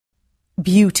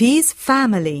Beauty's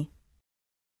family.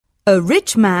 A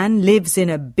rich man lives in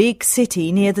a big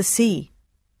city near the sea.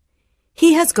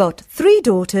 He has got 3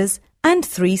 daughters and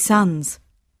 3 sons.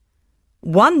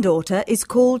 One daughter is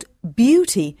called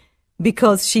Beauty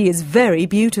because she is very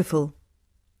beautiful.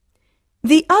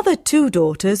 The other 2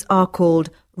 daughters are called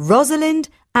Rosalind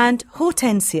and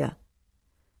Hortensia.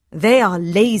 They are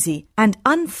lazy and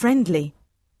unfriendly.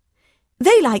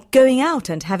 They like going out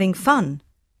and having fun.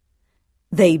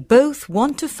 They both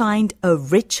want to find a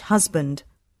rich husband.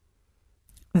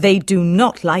 They do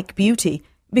not like Beauty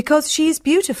because she is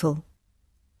beautiful.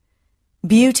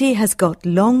 Beauty has got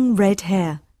long red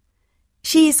hair.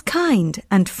 She is kind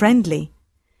and friendly.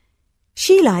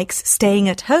 She likes staying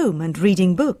at home and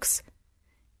reading books.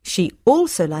 She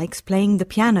also likes playing the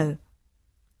piano.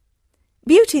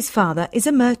 Beauty's father is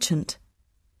a merchant.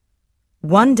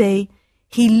 One day,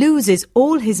 he loses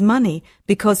all his money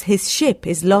because his ship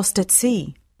is lost at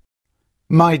sea.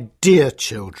 My dear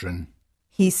children,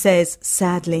 He says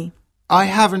sadly, I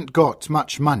haven't got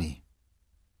much money.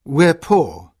 We're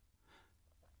poor.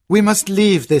 We must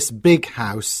leave this big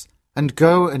house and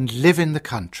go and live in the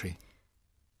country.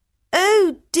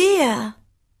 Oh dear,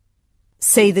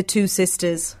 say the 2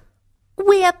 sisters.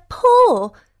 we're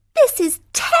poor. This is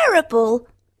terrible.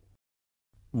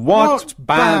 What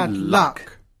bad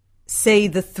luck! Say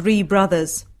the 3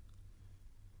 brothers,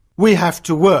 We have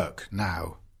to work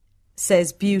now.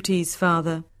 says Beauty's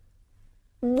father.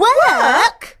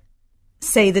 Work?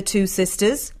 Say the 2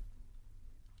 sisters.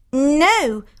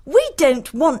 No, we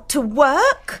don't want to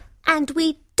work. And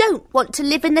we don't want to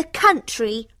live in the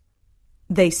country.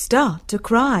 They start to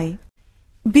cry.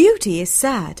 Beauty is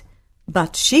sad,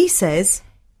 but she says,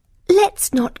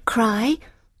 Let's not cry.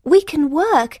 We can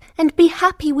work and be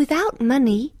happy without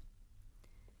money.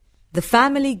 The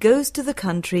family goes to the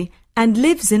country and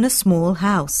lives in a small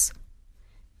house.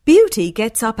 Beauty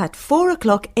gets up at 4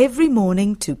 o'clock every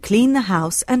morning to clean the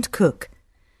house and cook.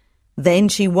 Then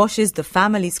she washes the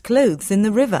family's clothes in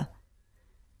the river.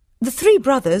 The 3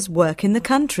 brothers work in the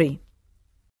country.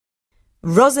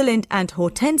 Rosalind and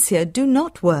Hortensia do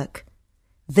not work.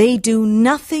 They do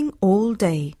nothing all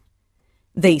day.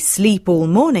 They sleep all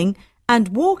morning and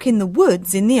walk in the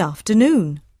woods in the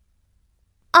afternoon.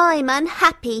 I'm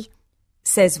unhappy,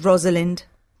 Says Rosalind.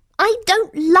 I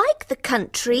don't like the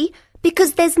country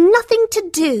because there's nothing to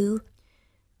do.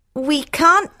 We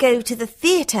can't go to the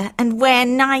theatre and wear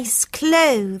nice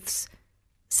clothes,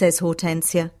 Says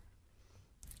Hortensia.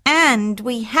 and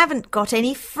we haven't got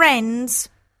any friends.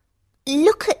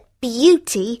 Look at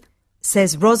Beauty.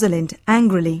 Says Rosalind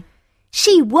angrily.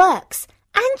 She works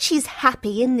and she's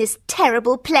happy in this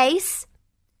terrible place.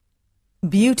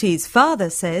 Beauty's father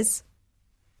says,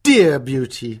 Dear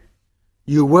Beauty,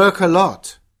 you work a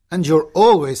lot and you're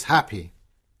always happy.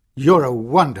 You're a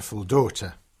wonderful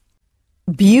daughter.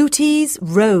 Beauty's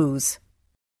rose.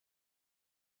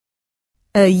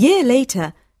 A year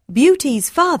later, Beauty's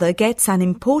father gets an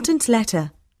important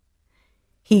letter.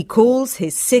 He calls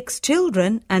his 6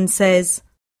 children and says,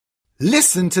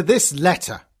 Listen to this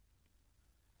letter.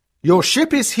 Your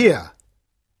ship is here.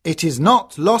 It is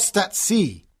not lost at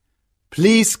sea.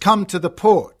 Please come to the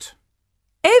port.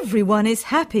 Everyone is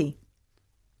happy,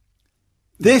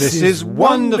 This is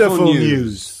wonderful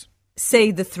news.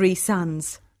 say the 3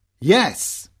 sons.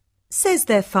 Yes, Says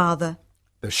their father.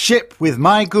 the ship with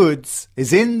my goods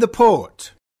is in the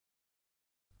port.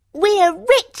 We're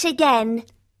rich again.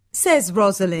 Says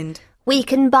Rosalind. We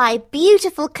can buy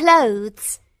beautiful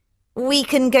clothes. We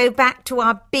can go back to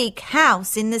our big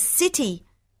house in the city,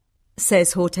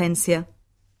 Says Hortensia.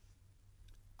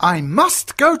 I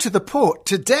must go to the port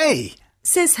today.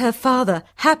 Says her father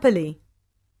happily.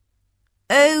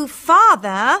 Oh,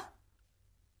 Father,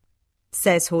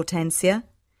 Says Hortensia.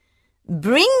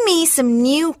 bring me some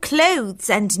new clothes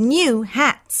and new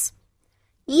hats.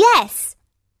 Yes,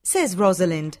 Says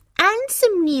Rosalind. and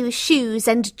some new shoes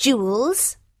and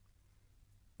jewels.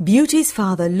 Beauty's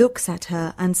father looks at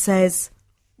her and says,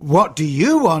 What do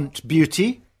you want,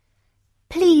 Beauty?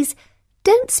 Please,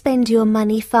 don't spend your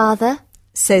money, Father.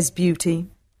 Says Beauty.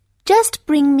 Just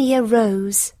bring me a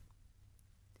rose.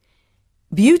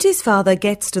 Beauty's father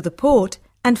gets to the port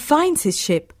and finds his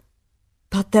ship,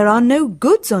 but there are no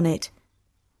goods on it.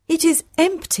 It is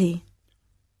empty,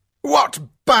 What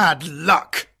bad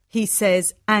luck! he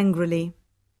says angrily.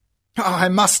 I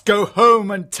must go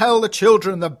home and tell the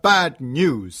children the bad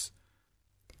news.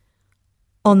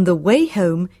 On the way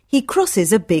home, he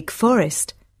crosses a big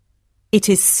forest. It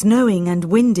is snowing and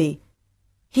windy.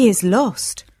 He is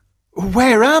lost,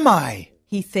 Where am I?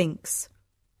 he thinks.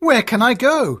 Where can I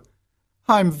go?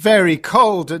 I'm very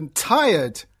cold and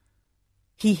tired.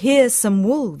 He hears some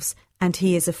wolves and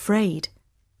he is afraid.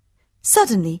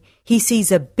 Suddenly he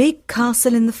sees a big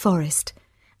castle in the forest,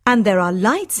 and there are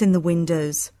lights in the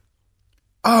windows.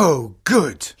 Oh,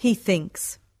 good! He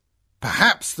thinks.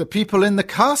 Perhaps the people in the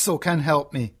castle can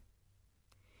help me.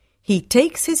 He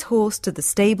takes his horse to the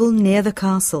stable near the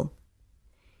castle.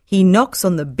 He knocks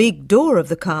on the big door of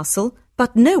the castle,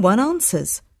 but no one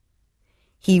answers.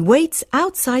 He waits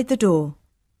outside the door.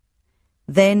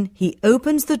 Then he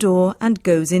opens the door and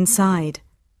goes inside.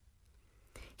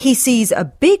 He sees a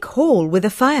big hall with a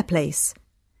fireplace.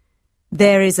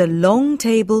 There is a long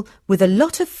table with a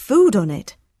lot of food on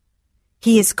it.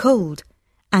 He is cold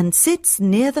and sits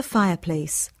near the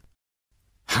fireplace.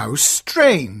 How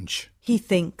strange! He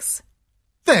thinks.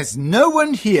 There's no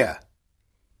one here.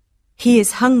 He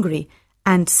is hungry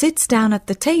and sits down at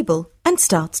the table and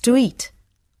starts to eat.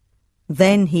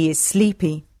 Then he is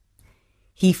sleepy.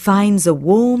 He finds a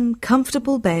warm,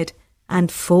 comfortable bed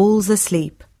and falls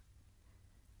asleep.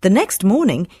 The next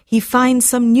morning he finds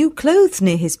some new clothes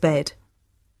near his bed.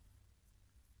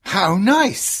 How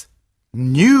nice!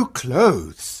 New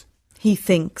clothes. He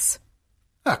thinks.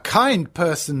 A kind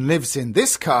person lives in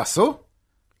this castle.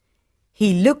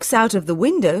 He looks out of the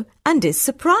window and is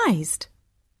surprised.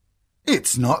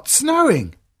 It's not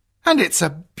snowing, and it's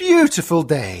a beautiful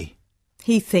day.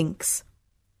 He thinks.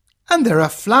 And there are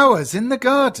flowers in the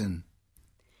garden.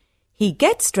 He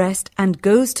gets dressed and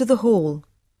goes to the hall.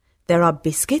 There are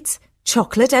biscuits,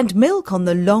 chocolate and milk on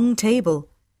the long table.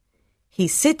 He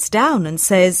sits down and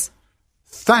says,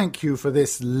 Thank you for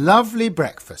this lovely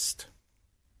breakfast.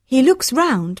 He looks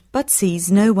round but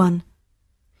sees no one.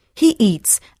 He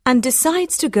eats and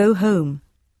decides to go home.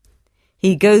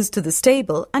 He goes to the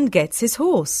stable and gets his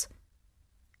horse.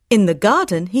 In the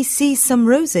garden he sees some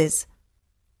roses.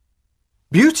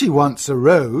 Beauty wants a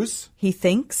rose. He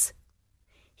thinks.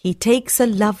 He takes a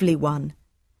lovely one.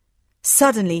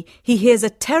 Suddenly he hears a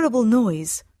terrible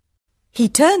noise. He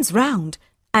turns round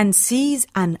and sees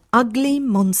an ugly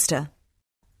monster.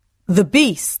 The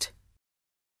Beast.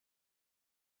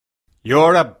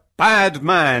 You're a bad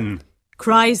man,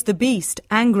 Cries the Beast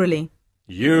angrily.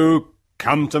 You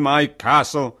come to my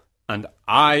castle and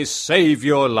I save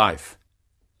your life.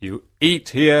 You eat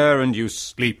here and you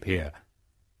sleep here.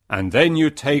 And then you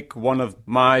take one of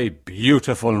my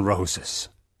beautiful roses.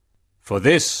 For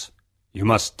this you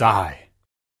must die.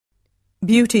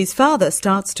 Beauty's father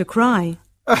starts to cry.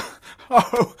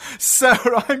 Oh, sir,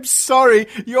 I'm sorry.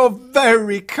 You're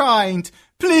very kind.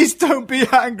 Please don't be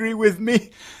angry with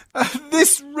me.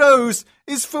 This rose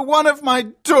is for one of my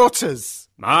daughters.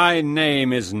 My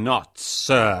name is not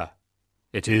Sir.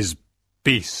 It is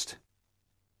Beast.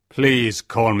 Please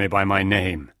call me by my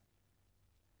name.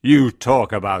 You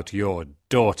talk about your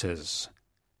daughters.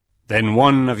 Then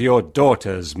one of your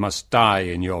daughters must die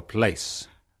in your place.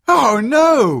 Oh,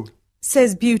 no,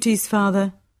 Says Beauty's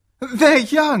father. they're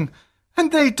young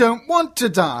and they don't want to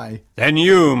die. Then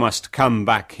you must come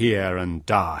back here and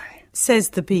die. Says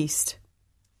the Beast.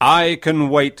 I can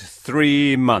wait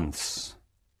 3 months.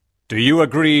 Do you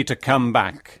agree to come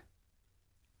back?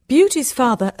 Beauty's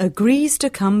father agrees to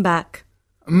come back.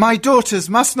 My daughters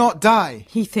must not die.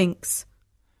 He thinks.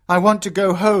 I want to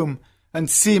go home and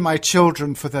see my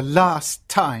children for the last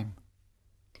time.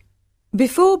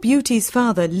 Before Beauty's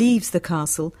father leaves the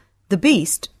castle, the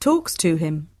Beast talks to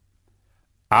him.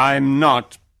 I'm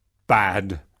not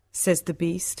bad. Says the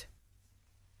Beast.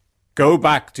 Go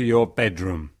back to your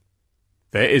bedroom.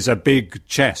 There is a big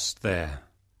chest there.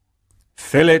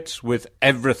 Fill it with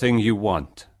everything you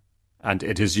want, and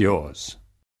it is yours.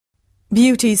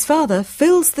 Beauty's father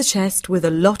fills the chest with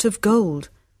a lot of gold.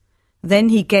 Then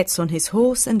he gets on his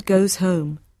horse and goes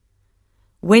home.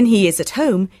 When he is at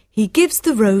home, he gives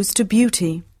the rose to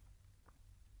Beauty.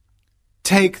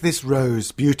 Take this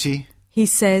rose, Beauty. He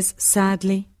says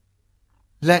sadly.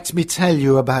 Let me tell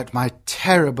you about my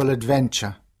terrible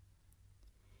adventure.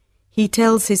 He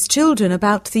tells his children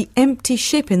about the empty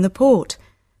ship in the port,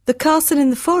 the castle in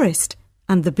the forest,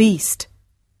 and the Beast.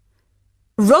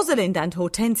 Rosalind and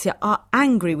Hortensia are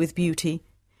angry with Beauty.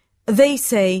 They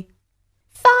say,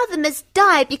 Father must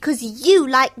die because you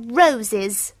like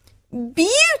roses.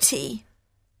 Beauty!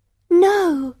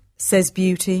 No, Says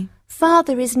Beauty.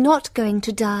 Father is not going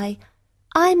to die.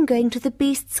 I'm going to the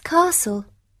Beast's castle.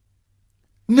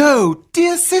 No,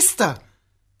 dear sister.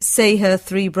 Say her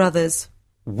 3 brothers.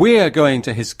 We're going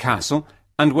to his castle,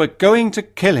 and we're going to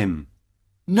kill him.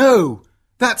 No,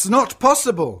 that's not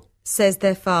possible. Says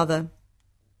their father.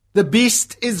 The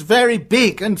Beast is very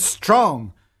big and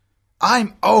strong.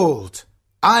 I'm old.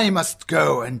 I must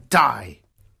go and die.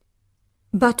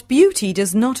 But Beauty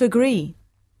does not agree.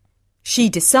 She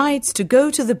decides to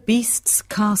go to the Beast's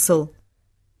castle.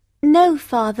 No,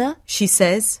 Father, she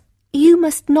says. you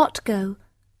must not go.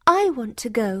 I want to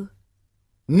go.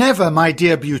 Never, my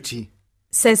dear Beauty,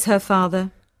 Says her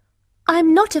father.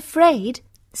 I'm not afraid.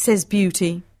 Says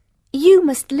Beauty. You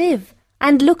must live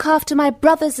and look after my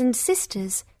brothers and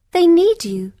sisters. They need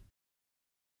you.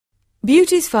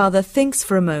 Beauty's father thinks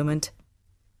for a moment.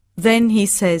 Then he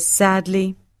says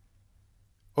sadly,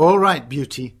 All right,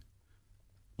 Beauty.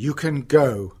 You can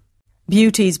go.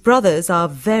 Beauty's brothers are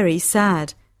very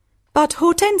sad, but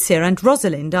Hortensia and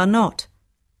Rosalind are not.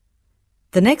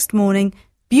 The next morning,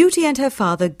 Beauty and her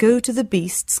father go to the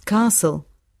Beast's castle.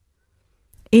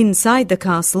 Inside the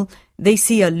castle, they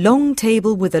see a long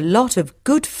table with a lot of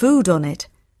good food on it.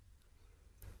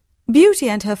 Beauty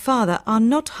and her father are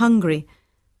not hungry,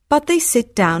 but they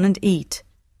sit down and eat.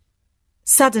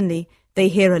 Suddenly, they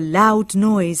hear a loud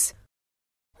noise.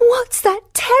 What's that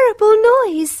terrible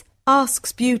noise?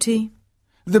 Asks Beauty.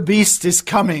 The Beast is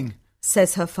coming.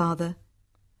 Says her father.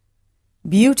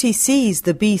 Beauty sees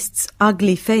the Beast's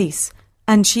ugly face,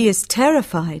 and she is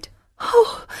terrified.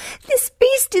 Oh, this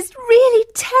beast is really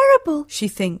terrible, she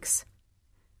thinks.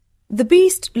 The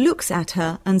Beast looks at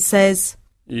her and says,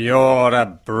 You're a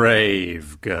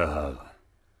brave girl.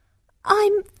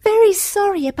 I'm very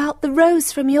sorry about the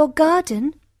rose from your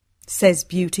garden, says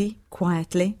Beauty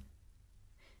quietly.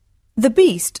 The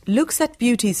Beast looks at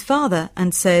Beauty's father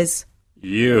and says,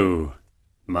 You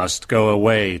must go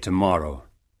away tomorrow,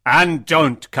 and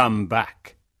don't come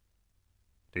back.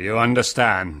 Do you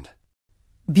understand?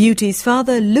 Beauty's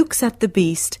father looks at the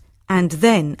Beast and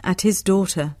then at his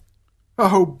daughter.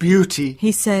 Oh, Beauty,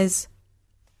 He says,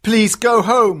 please go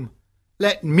home.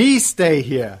 Let me stay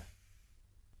here.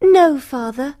 No,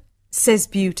 Father, says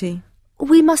Beauty.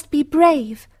 we must be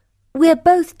brave. We're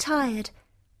both tired.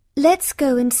 Let's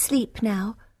go and sleep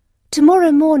now.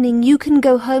 Tomorrow morning you can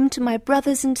go home to my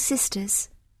brothers and sisters.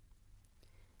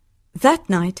 That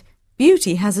night,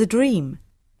 Beauty has a dream.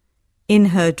 In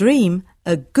her dream,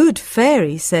 a good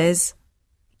fairy says,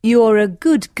 You're a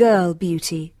good girl,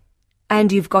 Beauty,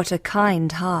 and you've got a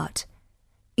kind heart.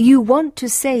 You want to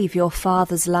save your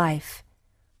father's life.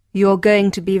 You're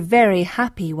going to be very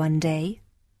happy one day.